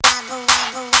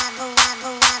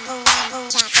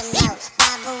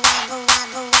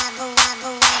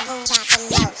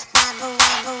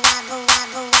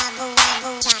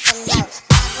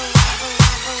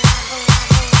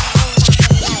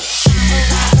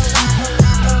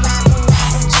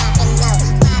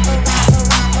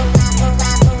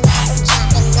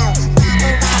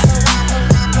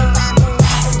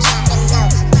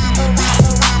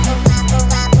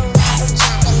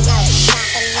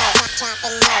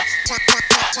One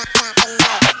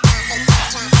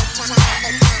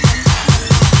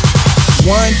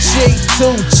cheek,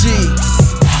 two cheeks,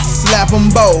 slap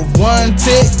them both. One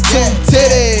tit, two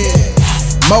titties,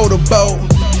 motorboat,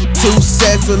 two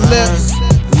sets of lips.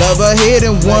 Love her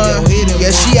hidden one,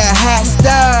 yeah, she a hot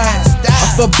star, a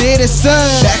forbidden son.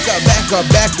 Back up, back up,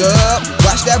 back up,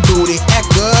 watch that booty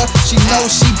act up. She know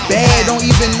she bad, don't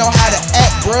even know how to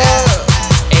act, bruh.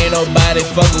 Ain't nobody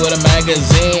fuckin' with a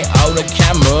magazine on the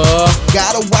camera.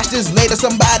 Gotta watch this later,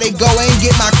 somebody go and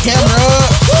get my camera.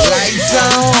 Lights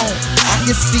on, I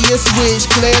can see a switch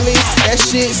clearly. That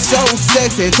shit so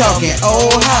sexy, talking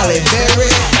old Holly Berry.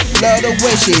 Love the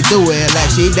way she do it, like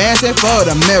she dancing for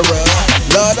the mirror.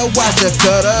 Love to watch her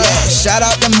cut up. Shout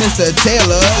out to Mr.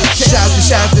 Taylor. Shout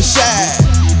to shot.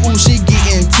 Ooh, she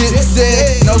getting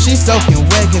tipsy. No, she soaking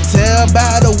wet. Can tell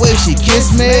by the way she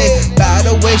kissed me, by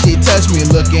the way she touched me,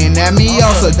 looking at me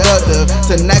all seductive.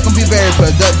 Tonight gon' be very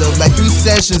productive, like 3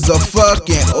 sessions of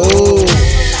fucking. Ooh.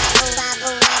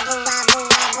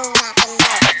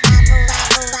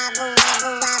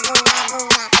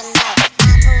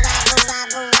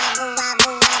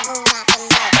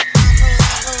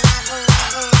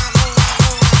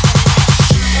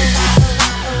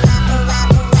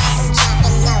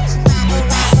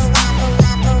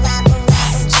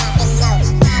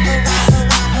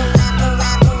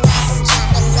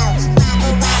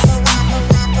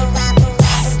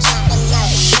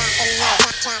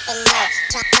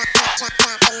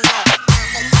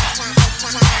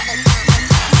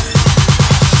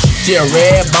 She a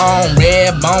red bone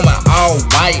with all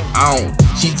white on.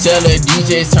 She tell her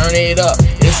DJs turn it up,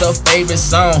 it's her favorite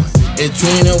song. If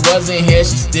Trina wasn't here,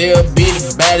 she still be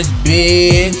the baddest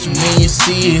bitch. When you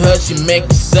see her, she make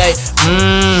you say,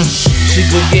 she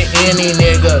could get any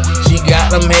nigga. She got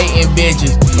them hating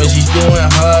bitches, but she's doing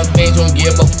her thing, don't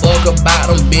give a fuck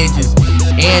about them bitches.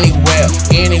 Anywhere,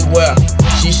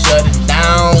 she shut it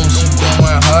down. She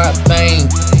doing her thing,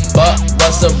 but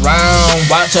what's around?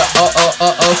 Watch her,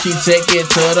 she take it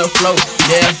to the floor.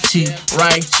 Left cheek,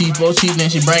 right cheek, both cheek, then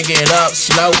she bring it up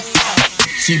slow.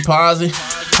 She pause it,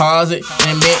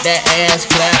 then make that ass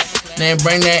clap. Then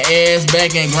bring that ass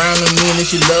back and grind the me, then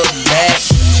she look back.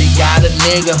 She got a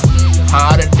nigga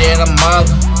harder than a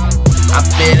mother. I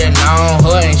fit it on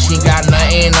her and she got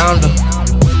nothing on her.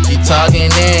 She talking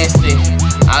nasty,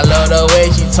 I love the way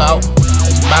she talk.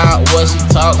 It's about what she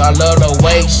talk, I love the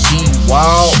way she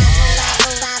walk.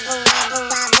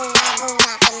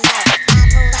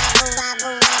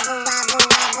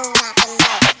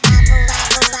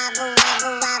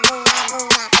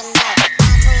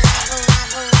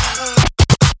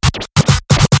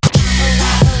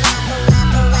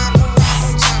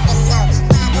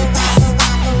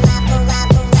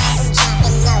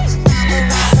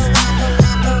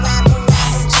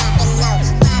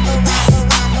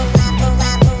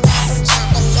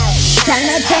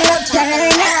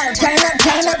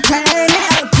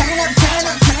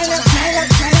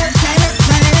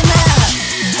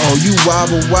 Oh, you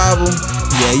wobble, wobble,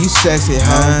 yeah, you sexy,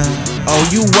 huh? Oh,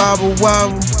 you wobble,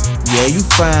 wobble, yeah, you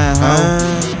fine, huh?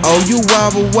 Oh, you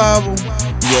wobble, wobble,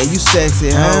 yeah, you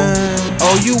sexy, huh?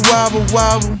 Oh, you wobble,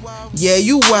 wobble, yeah,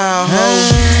 you wild, huh?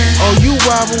 Oh, you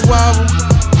wobble, wobble,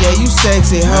 yeah, you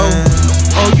sexy, huh?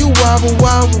 Oh, you wobble,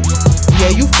 wobble,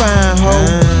 yeah, you fine,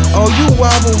 huh? Oh, you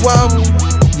wobble, wobble,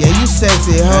 yeah, you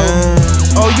sexy, huh?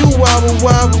 Oh, you wobble,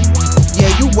 wobble, yeah,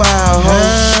 you wild,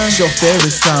 huh? This your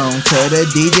favorite song, tell the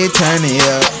DJ turn it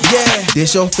up. Yeah,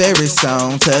 this your favorite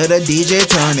song, tell the DJ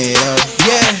turn it up.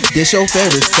 Yeah, this your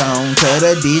favorite song, tell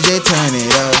the DJ turn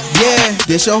it up. Yeah,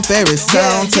 this your favorite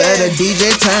song, tell the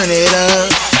DJ turn it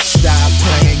up. Stop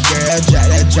playing, girl,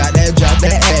 drop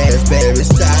that ass, baby.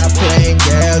 Stop playing,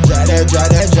 girl, drop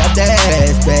that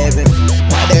ass, baby.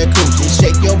 Pop that coochie,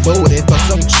 shake your booty for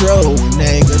some true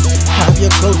niggas. Pop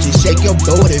your coochie, shake your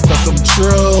booty for some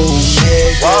true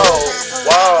niggas.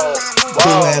 Whoa. Do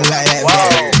it like that,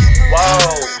 baby.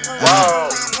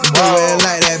 Do it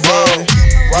like that, baby.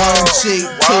 One cheek,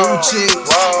 two cheeks,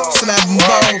 slap them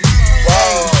both.